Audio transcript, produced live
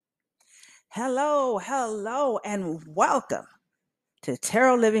Hello, and welcome to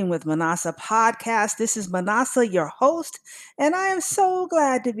Tarot Living with Manasa podcast. This is Manasa, your host, and I am so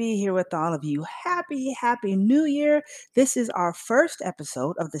glad to be here with all of you. Happy New Year. This is our first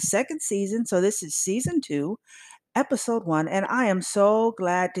episode of the second season. So, this is season 2, episode 1, and I am so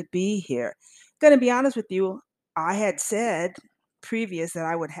glad to be here. Going to be honest with you, I had said previous that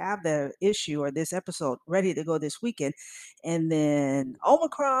I would have the issue or this episode ready to go this weekend, and then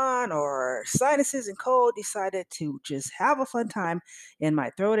Omicron or sinuses and cold decided to just have a fun time in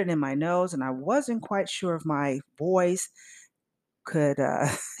my throat and in my nose, and I wasn't quite sure if my voice could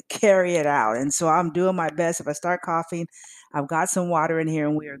carry it out. And so I'm doing my best. If I start coughing, I've got some water in here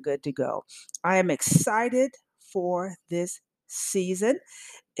and we are good to go. I am excited for this season.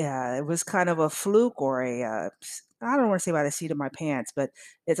 It was kind of a fluke or I don't want to say by the seat of my pants, but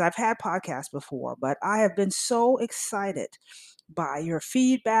I've had podcasts before, but I have been so excited by your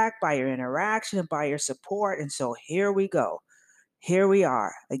feedback, by your interaction, by your support. And so here we go. Here we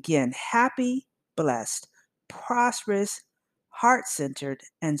are again, happy, blessed, prosperous, heart centered,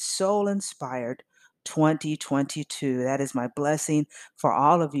 and soul inspired 2022. That is my blessing for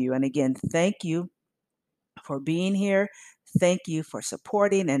all of you. And again, thank you for being here. Thank you for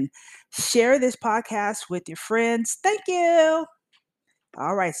supporting and share this podcast with your friends. Thank you.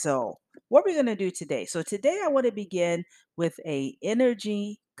 All right, so what we're going to do today. So today I want to begin with a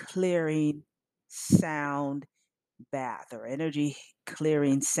energy clearing sound bath or energy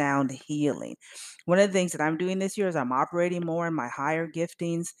clearing sound healing. One of the things that I'm doing this year is I'm operating more in my higher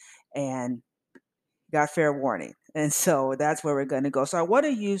giftings and got fair warning. And so that's where we're going to go. So I want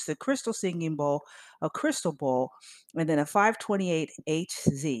to use the crystal singing bowl, a crystal bowl, and then a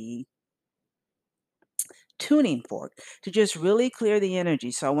 528HZ tuning fork to just really clear the energy.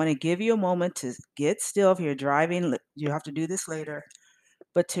 So I want to give you a moment to get still. If you're driving, you have to do this later,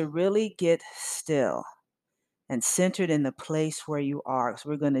 but to really get still and centered in the place where you are. So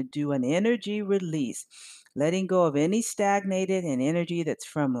we're going to do an energy release, letting go of any stagnated and energy that's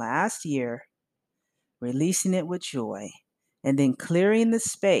from last year, releasing it with joy, and then clearing the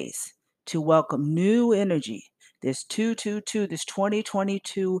space to welcome new energy. This 222, this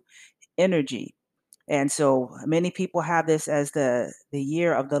 2022 energy. And so many people have this as the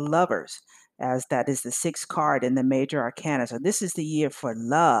year of the lovers, as that is the sixth card in the major arcana. So this is the year for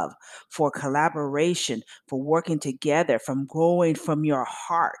love, for collaboration, for working together, from growing from your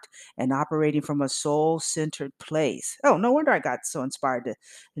heart and operating from a soul-centered place. Oh, no wonder I got so inspired to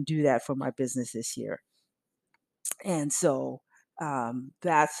do that for my business this year. And so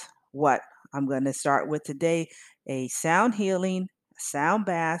that's what I'm going to start with today, a sound healing, sound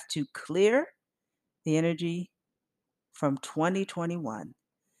bath to clear the energy from 2021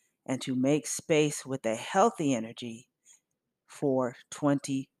 and to make space with a healthy energy for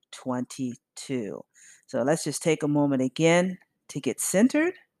 2022. So let's just take a moment again to get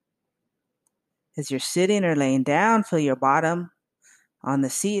centered. As you're sitting or laying down, feel your bottom on the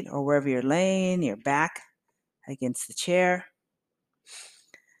seat or wherever you're laying, your back against the chair.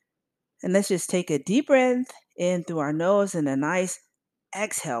 And let's just take a deep breath in through our nose and a nice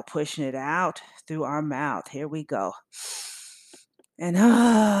exhale, pushing it out through our mouth. Here we go. And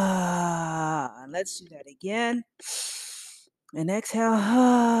let's do that again. And exhale.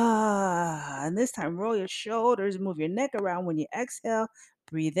 And this time, roll your shoulders, move your neck around when you exhale.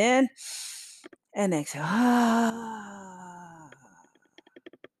 Breathe in and exhale.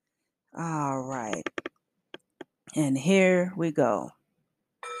 All right. And here we go.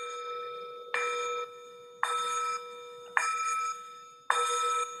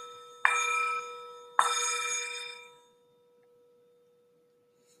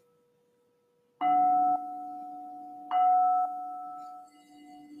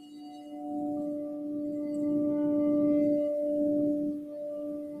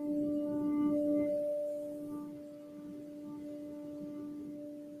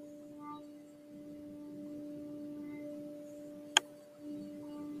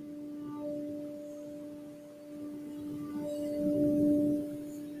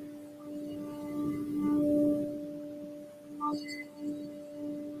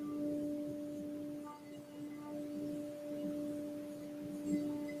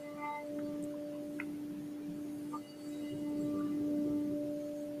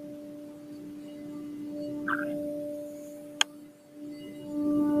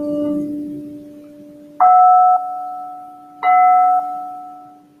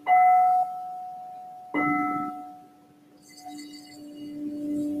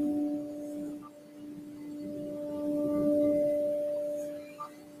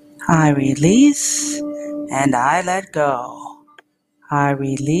 I release and I let go. I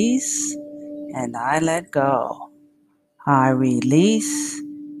release and I let go. I release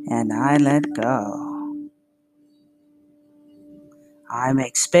and I let go. I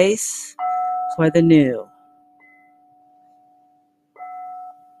make space for the new.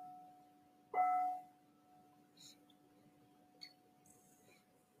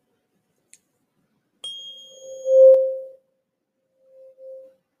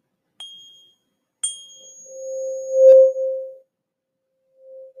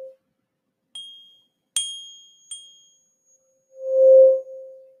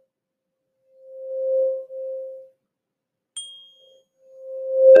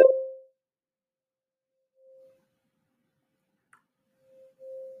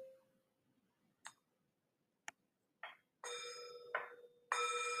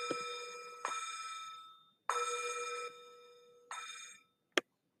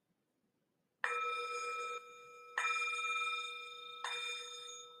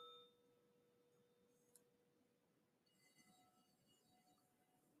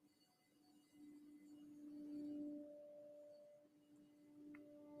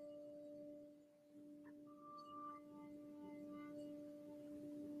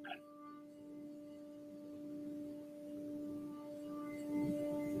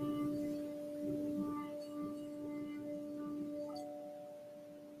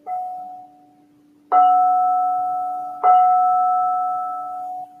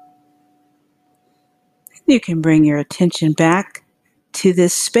 You can bring your attention back to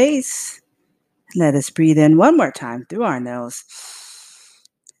this space. Let us breathe in one more time through our nose.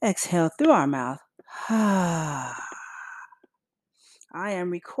 Exhale through our mouth. I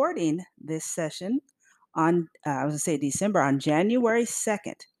am recording this session on, I was going to say December, on January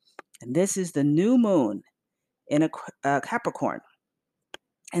 2nd. And this is the new moon in a Capricorn.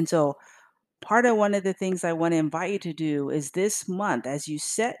 And so part of one of the things I want to invite you to do is this month, as you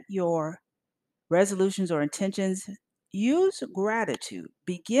set your resolutions or intentions, use gratitude.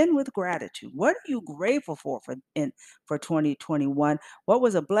 Begin with gratitude. What are you grateful for 2021? What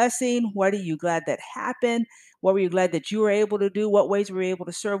was a blessing? What are you glad that happened? What were you glad that you were able to do? What ways were you able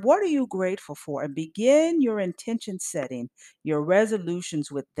to serve? What are you grateful for? And begin your intention setting, your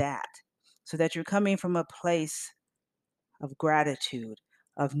resolutions with that, so that you're coming from a place of gratitude,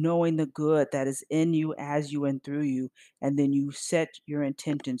 of knowing the good that is in you, as you, and through you. And then you set your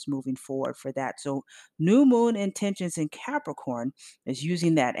intentions moving forward for that. So, new moon intentions in Capricorn is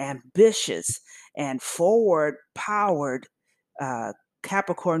using that ambitious and forward powered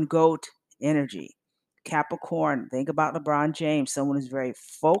Capricorn goat energy. Capricorn, think about LeBron James, someone who's very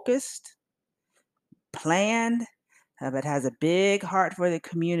focused, planned, but has a big heart for the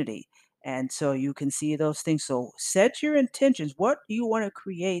community. And so you can see those things. So set your intentions. What do you want to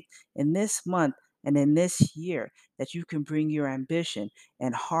create in this month and in this year that you can bring your ambition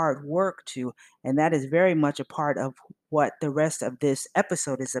and hard work to? And that is very much a part of what the rest of this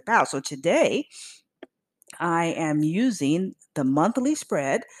episode is about. So today, I am using the monthly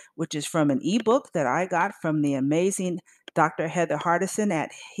spread, which is from an ebook that I got from the amazing Dr. Heather Hardison at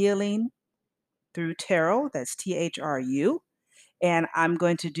Healing Through Tarot. That's THRU. And I'm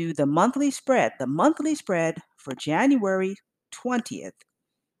going to do the monthly spread for January 20th,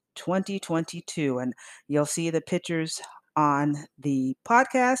 2022. And you'll see the pictures on the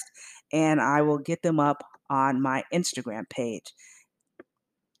podcast, and I will get them up on my Instagram page.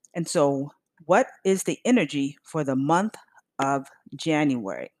 And so, what is the energy for the month of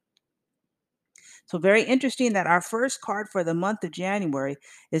January? So, very interesting that our first card for the month of January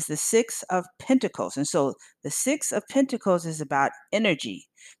is the Six of Pentacles. And so, the Six of Pentacles is about energy,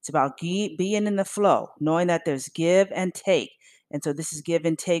 it's about being in the flow, knowing that there's give and take. And so, this is give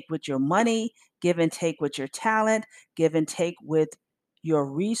and take with your money, give and take with your talent, give and take with your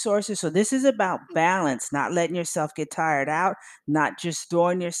resources. So, this is about balance, not letting yourself get tired out, not just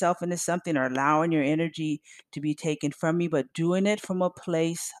throwing yourself into something or allowing your energy to be taken from you, but doing it from a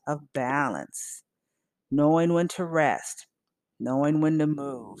place of balance, knowing when to rest, knowing when to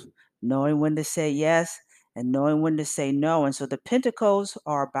move, knowing when to say yes, and knowing when to say no. And so the pentacles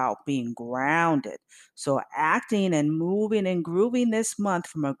are about being grounded. So acting and moving and grooving this month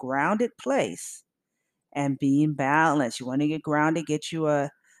from a grounded place and being balanced. You want to get grounded, get you a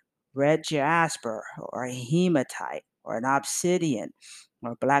red jasper or a hematite or an obsidian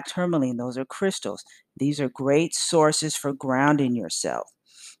or black tourmaline. Those are crystals. These are great sources for grounding yourself.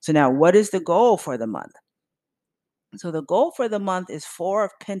 So now, what is the goal for the month? So the goal for the month is Four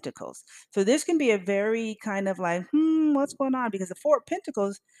of Pentacles. So this can be a very kind of like, what's going on? Because the Four of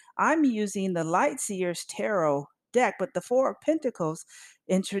Pentacles, I'm using the Light Seers Tarot deck, but the Four of Pentacles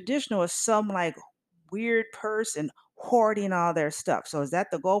in traditional is some like weird person hoarding all their stuff. So is that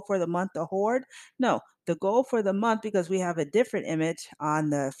the goal for the month to hoard? No, the goal for the month, because we have a different image on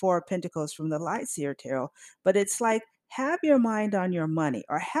the Four of Pentacles from the Light Seer Tarot, but it's like have your mind on your money,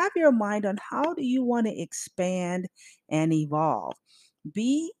 or have your mind on how do you want to expand and evolve.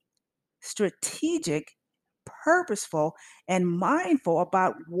 Be strategic, purposeful, and mindful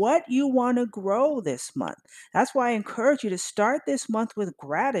about what you want to grow this month. That's why I encourage you to start this month with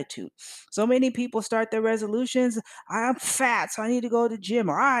gratitude. So many people start their resolutions. I'm fat, so I need to go to the gym,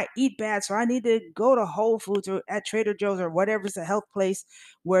 or I eat bad, so I need to go to Whole Foods or at Trader Joe's or whatever's the health place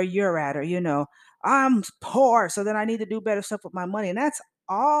where you're at, or I'm poor, so then I need to do better stuff with my money. And that's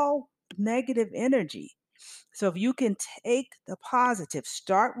all negative energy. So if you can take the positive,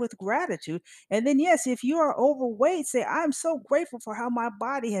 start with gratitude. And then, yes, if you are overweight, say, I'm so grateful for how my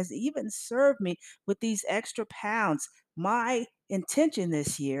body has even served me with these extra pounds. My intention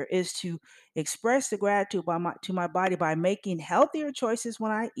this year is to express the gratitude to my body by making healthier choices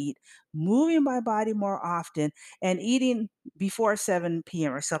when I eat, moving my body more often, and eating before 7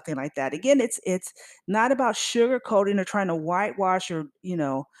 p.m. or something like that. Again, it's not about sugarcoating or trying to whitewash or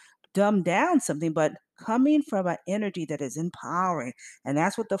dumb down something, but coming from an energy that is empowering. And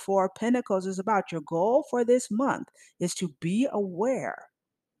that's what the Four of Pentacles is about. Your goal for this month is to be aware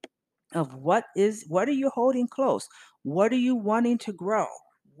of what are you holding close? What are you wanting to grow?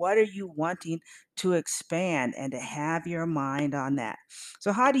 What are you wanting to expand, and to have your mind on that?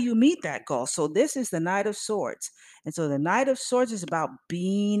 So how do you meet that goal? So this is the Knight of Swords. And so the Knight of Swords is about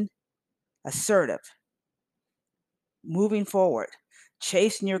being assertive, moving forward,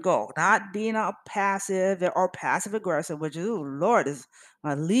 chasing your goal, not being all passive or passive aggressive, which is, oh Lord, is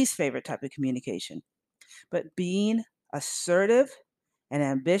my least favorite type of communication. But being assertive and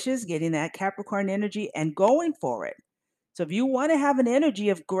ambitious, getting that Capricorn energy and going for it. So if you want to have an energy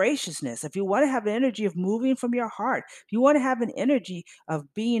of graciousness, if you want to have an energy of moving from your heart, if you want to have an energy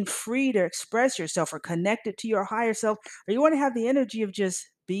of being free to express yourself or connected to your higher self, or you want to have the energy of just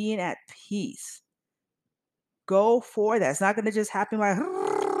being at peace, go for that. It's not going to just happen by,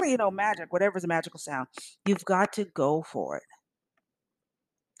 magic, whatever's a magical sound. You've got to go for it.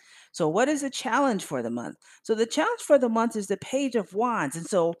 So, what is the challenge for the month? So, the challenge for the month is the Page of Wands. And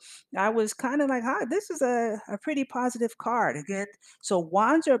so, I was kind of like, hi, this is a pretty positive card. Again, so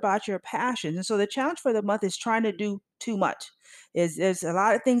wands are about your passion. And so, the challenge for the month is trying to do too much. There's a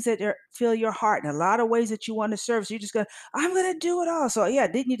lot of things that fill your heart and a lot of ways that you want to serve. So, you're just going, I'm going to do it all. So, yeah,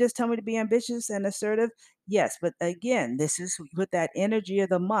 didn't you just tell me to be ambitious and assertive? Yes. But again, this is with that energy of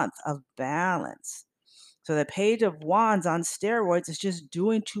the month of balance. So the Page of Wands on steroids is just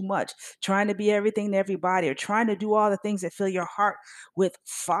doing too much, trying to be everything to everybody, or trying to do all the things that fill your heart with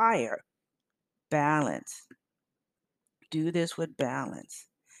fire. Balance. Do this with balance.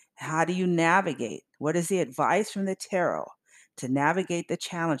 How do you navigate? What is the advice from the tarot to navigate the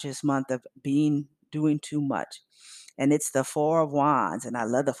challenge this month of doing too much? And it's the Four of Wands. And I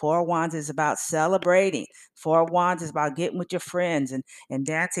love the Four of Wands is about celebrating. Four of Wands is about getting with your friends and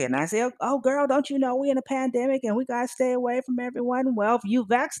dancing. And I say, oh, girl, don't you know we in a pandemic and we got to stay away from everyone? Well, if you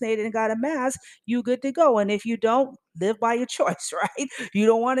vaccinated and got a mask, you good to go. And if you don't, live by your choice, right? You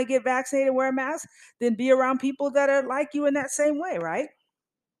don't want to get vaccinated, wear a mask, then be around people that are like you in that same way, right?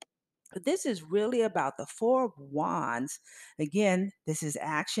 But this is really about the Four of Wands. Again, this is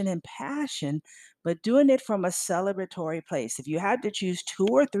action and passion, but doing it from a celebratory place. If you had to choose two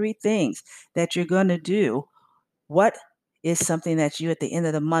or three things that you're going to do, what is something that you at the end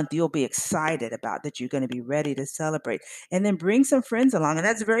of the month you'll be excited about, that you're going to be ready to celebrate? And then bring some friends along. And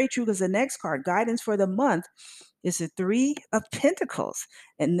that's very true, because the next card, guidance for the month, is the Three of Pentacles.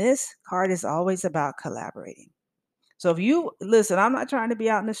 And this card is always about collaborating. So if you listen, I'm not trying to be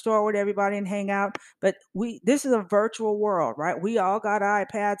out in the store with everybody and hang out, but this is a virtual world, right? We all got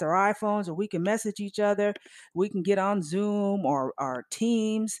iPads or iPhones, or we can message each other. We can get on Zoom or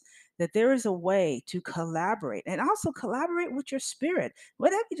Teams. That there is a way to collaborate, and also collaborate with your spirit.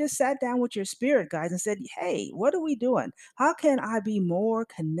 What if you just sat down with your spirit guys and said, hey, what are we doing? How can I be more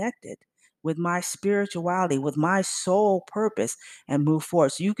connected with my spirituality, with my soul purpose, and move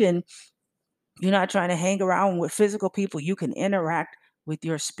forward? So you're not trying to hang around with physical people. You can interact with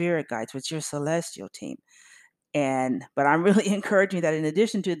your spirit guides, with your celestial team. But I'm really encouraging that in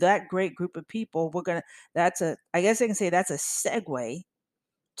addition to that great group of people, I guess I can say that's a segue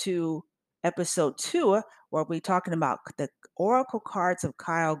to episode 2, where we're talking about the Oracle cards of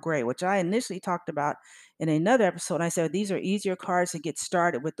Kyle Gray, which I initially talked about in another episode. I said these are easier cards to get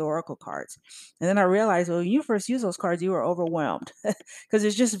started with the Oracle cards. And then I realized, well, when you first use those cards, you were overwhelmed because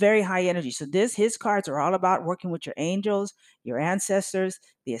it's just very high energy. So his cards are all about working with your angels, your ancestors,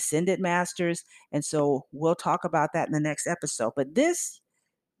 the ascended masters. And so we'll talk about that in the next episode. But this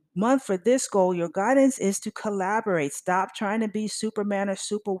month for this goal, your guidance is to collaborate. Stop trying to be Superman or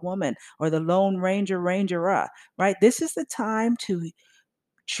Superwoman or the Lone Ranger, Rangerer, right? This is the time to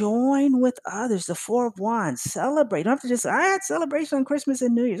join with others. The Four of Wands, celebrate. You don't have to just, I had celebration on Christmas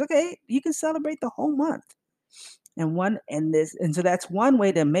and New Year's. Okay, you can celebrate the whole month. And so that's one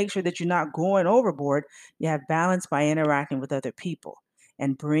way to make sure that you're not going overboard. You have balance by interacting with other people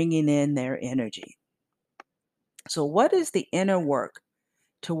and bringing in their energy. So, what is the inner work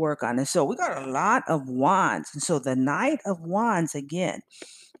to work on? And so we got a lot of wands. And so the Knight of Wands again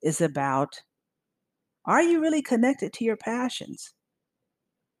is about, are you really connected to your passions?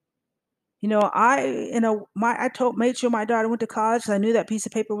 Made sure my daughter went to college. So I knew that piece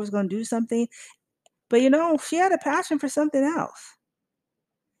of paper was going to do something. But she had a passion for something else.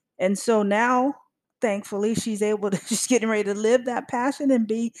 And so now, thankfully, she's getting ready to live that passion and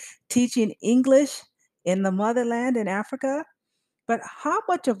be teaching English in the motherland in Africa. But how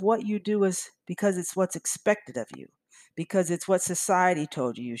much of what you do is because it's what's expected of you? Because it's what society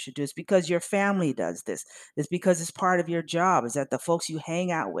told you should do. It's because your family does this. It's because it's part of your job. Is that the folks you hang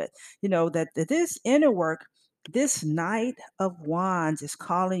out with? That this inner work, this Knight of Wands is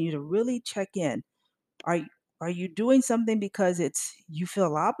calling you to really check in. Are you are you doing something because it's you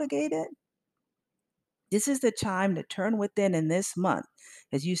feel obligated? This is the time to turn within in this month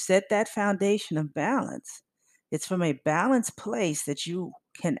as you set that foundation of balance. It's from a balanced place that you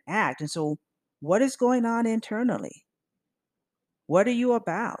can act. And so, what is going on internally? What are you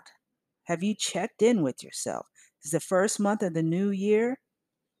about? Have you checked in with yourself? This is the first month of the new year.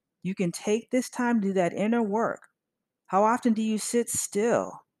 You can take this time to do that inner work. How often do you sit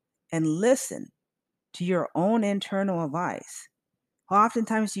still and listen to your own internal advice?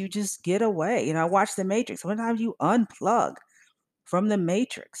 Oftentimes you just get away. I watch The Matrix. Sometimes you unplug from The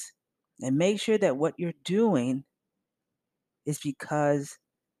Matrix and make sure that what you're doing is because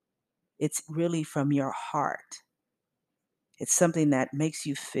it's really from your heart. It's something that makes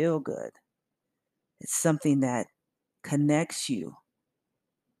you feel good. It's something that connects you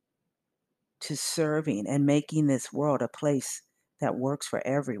to serving and making this world a place that works for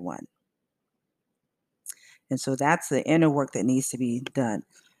everyone. And so that's the inner work that needs to be done.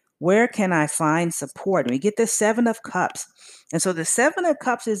 Where can I find support? And we get the Seven of Cups. And so the Seven of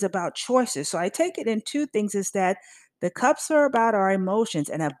Cups is about choices. So I take it in two things is that the cups are about our emotions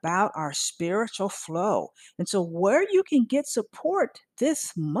and about our spiritual flow. And so where you can get support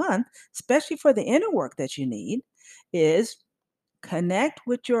this month, especially for the inner work that you need, is connect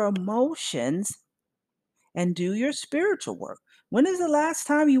with your emotions and do your spiritual work. When is the last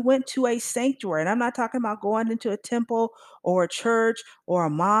time you went to a sanctuary? And I'm not talking about going into a temple or a church or a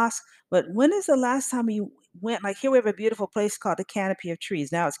mosque, but when is the last time you went? Like here, we have a beautiful place called the Canopy of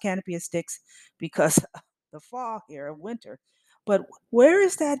Trees. Now it's Canopy of Sticks because of the fall here of winter. But where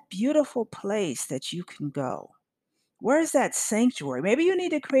is that beautiful place that you can go? Where is that sanctuary? Maybe you need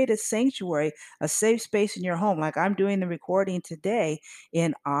to create a sanctuary, a safe space in your home. Like I'm doing the recording today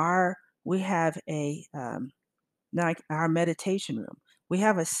we have like our meditation room. We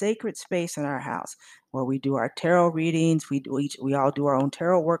have a sacred space in our house where we do our tarot readings. We all do our own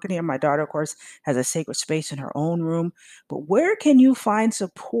tarot work in here. My daughter, of course, has a sacred space in her own room. But where can you find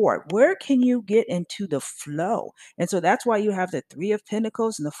support? Where can you get into the flow? And so that's why you have the Three of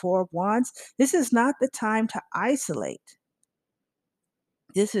Pentacles and the Four of Wands. This is not the time to isolate.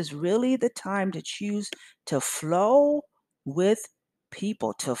 This is really the time to choose to flow with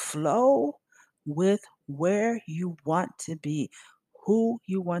people, to flow with where you want to be, who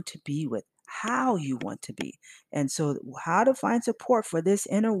you want to be with, how you want to be. And so, how to find support for this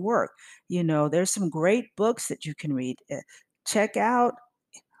inner work. There's some great books that you can read. Check out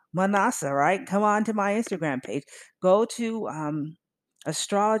Manasa, right? Come on to my Instagram page. Go to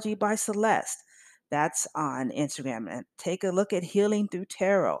Astrology by Celeste. That's on Instagram. And take a look at Healing Through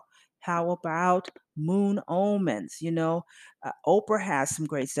Tarot. How about Moon Omens? Oprah has some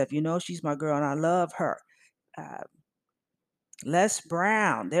great stuff. She's my girl and I love her. Uh, Les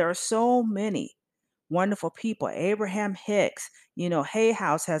Brown. There are so many wonderful people. Abraham Hicks, Hay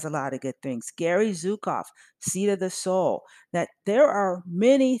House has a lot of good things. Gary Zukav, Seed of the Soul. That there are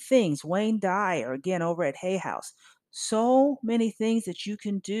many things. Wayne Dyer, again, over at Hay House. So many things that you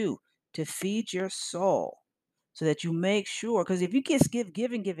can do to feed your soul. so that you make sure. Because if you just give,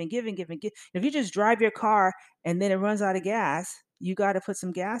 if you just drive your car and then it runs out of gas, you got to put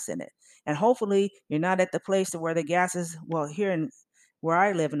some gas in it. And hopefully you're not at the place to where the gas is, well, here in where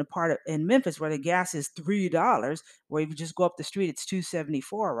I live in the part of in Memphis where the gas is $3, where if you just go up the street, it's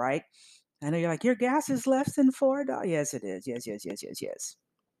 2.74, right? I know you're like, your gas is less than $4. Yes, it is. Yes, yes, yes, yes, yes.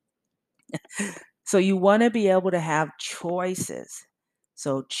 So you want to be able to have choices.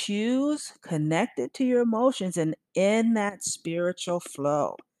 So choose connected to your emotions and in that spiritual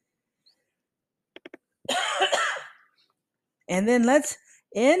flow. And then let's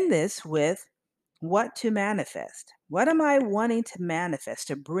end this with what to manifest. What am I wanting to manifest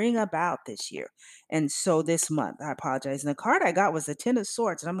to bring about this year? And so this month, I apologize. And the card I got was the Ten of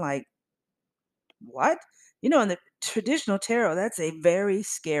Swords. And I'm like, what? In the traditional tarot, that's a very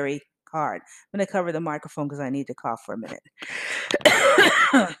scary card. I'm going to cover the microphone because I need to cough for a minute.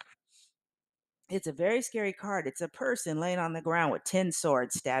 It's a very scary card. It's a person laying on the ground with 10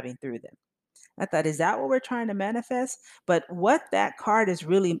 swords stabbing through them. I thought, is that what we're trying to manifest? But what that card is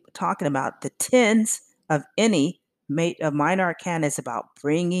really talking about, the tens of any mate of minor arcana, is about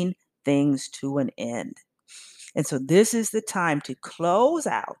bringing things to an end. And so this is the time to close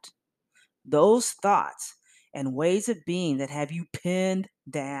out those thoughts and ways of being that have you pinned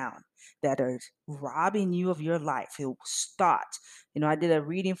down, that are robbing you of your life. It was thoughts. I did a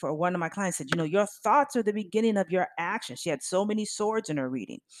reading for one of my clients, said, your thoughts are the beginning of your actions. She had so many swords in her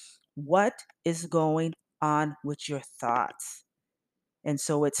reading. What is going on with your thoughts? And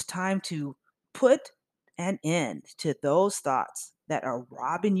so it's time to put an end to those thoughts that are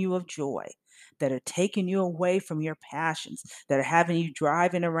robbing you of joy, that are taking you away from your passions, that are having you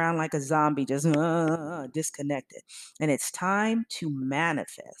driving around like a zombie, just disconnected. And it's time to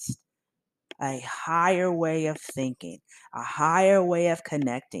manifest a higher way of thinking, a higher way of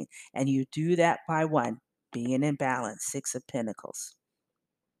connecting. And you do that by one, being in balance, Six of Pentacles,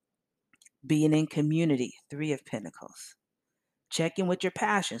 being in community, Three of Pentacles, checking with your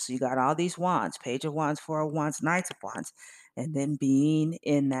passion. So you got all these wands, Page of Wands, Four of Wands, Knights of Wands, and then being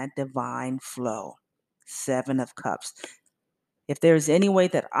in that divine flow, Seven of Cups. If there's any way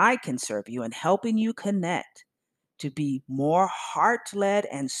that I can serve you in helping you connect to be more heart-led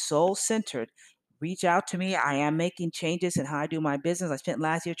and soul-centered, reach out to me. I am making changes in how I do my business. I spent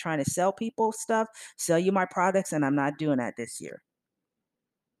last year trying to sell people stuff, sell you my products, and I'm not doing that this year.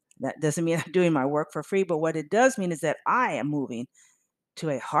 That doesn't mean I'm doing my work for free, but what it does mean is that I am moving to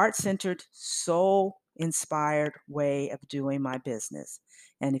a heart-centered, soul-inspired way of doing my business.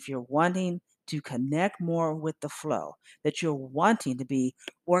 And if you're wanting to connect more with the flow, that you're wanting to be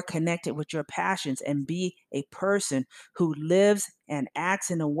more connected with your passions and be a person who lives and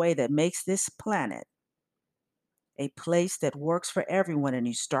acts in a way that makes this planet a place that works for everyone, and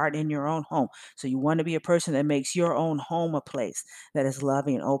you start in your own home. So you want to be a person that makes your own home a place that is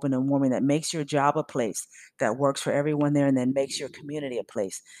loving, open, and warming, that makes your job a place that works for everyone there, and then makes your community a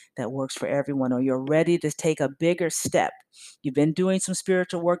place that works for everyone. Or you're ready to take a bigger step. You've been doing some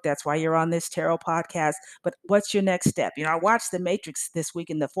spiritual work. That's why you're on this tarot podcast. But what's your next step? I watched The Matrix this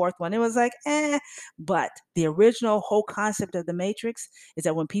week in the fourth one. It was like, but the original whole concept of The Matrix is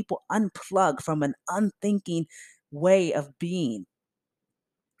that when people unplug from an unthinking way of being,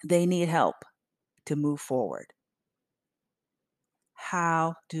 they need help to move forward.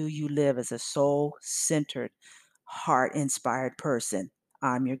 How do you live as a soul centered, heart inspired person?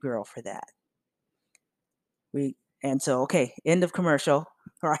 I'm your girl for that. Okay, end of commercial,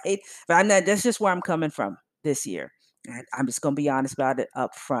 right? But that's just where I'm coming from this year. And I'm just going to be honest about it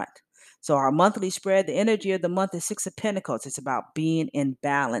up front. So our monthly spread, the energy of the month is Six of Pentacles. It's about being in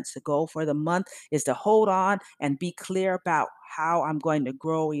balance. The goal for the month is to hold on and be clear about how I'm going to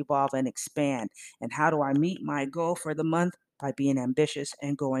grow, evolve, and expand. And how do I meet my goal for the month? By being ambitious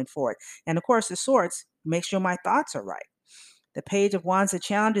and going forward. And of course, the swords, make sure my thoughts are right. The Page of Wands, the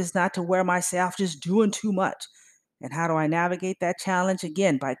challenge is not to wear myself just doing too much. And how do I navigate that challenge?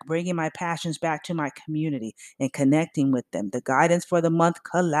 Again, by bringing my passions back to my community and connecting with them. The guidance for the month,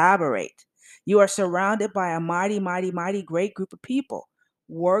 collaborate. You are surrounded by a mighty, mighty, mighty great group of people.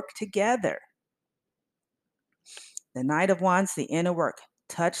 Work together. The Knight of Wands, the inner work.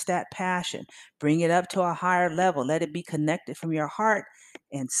 Touch that passion. Bring it up to a higher level. Let it be connected from your heart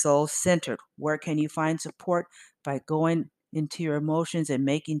and soul centered. Where can you find support? By going into your emotions and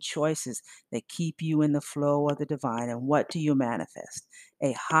making choices that keep you in the flow of the divine. And what do you manifest?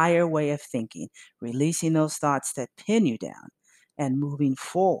 A higher way of thinking, releasing those thoughts that pin you down and moving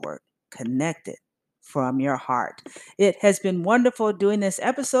forward, connected from your heart. It has been wonderful doing this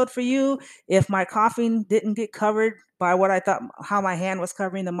episode for you. If my coughing didn't get covered by what I thought, how my hand was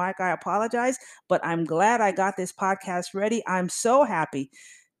covering the mic, I apologize, but I'm glad I got this podcast ready. I'm so happy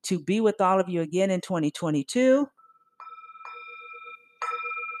to be with all of you again in 2022.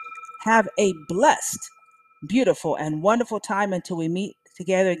 Have a blessed, beautiful, and wonderful time until we meet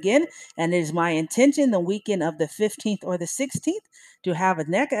together again. And it is my intention the weekend of the 15th or the 16th to have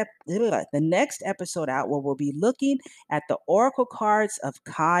the next episode out where we'll be looking at the Oracle cards of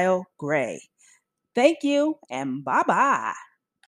Kyle Gray. Thank you and bye bye.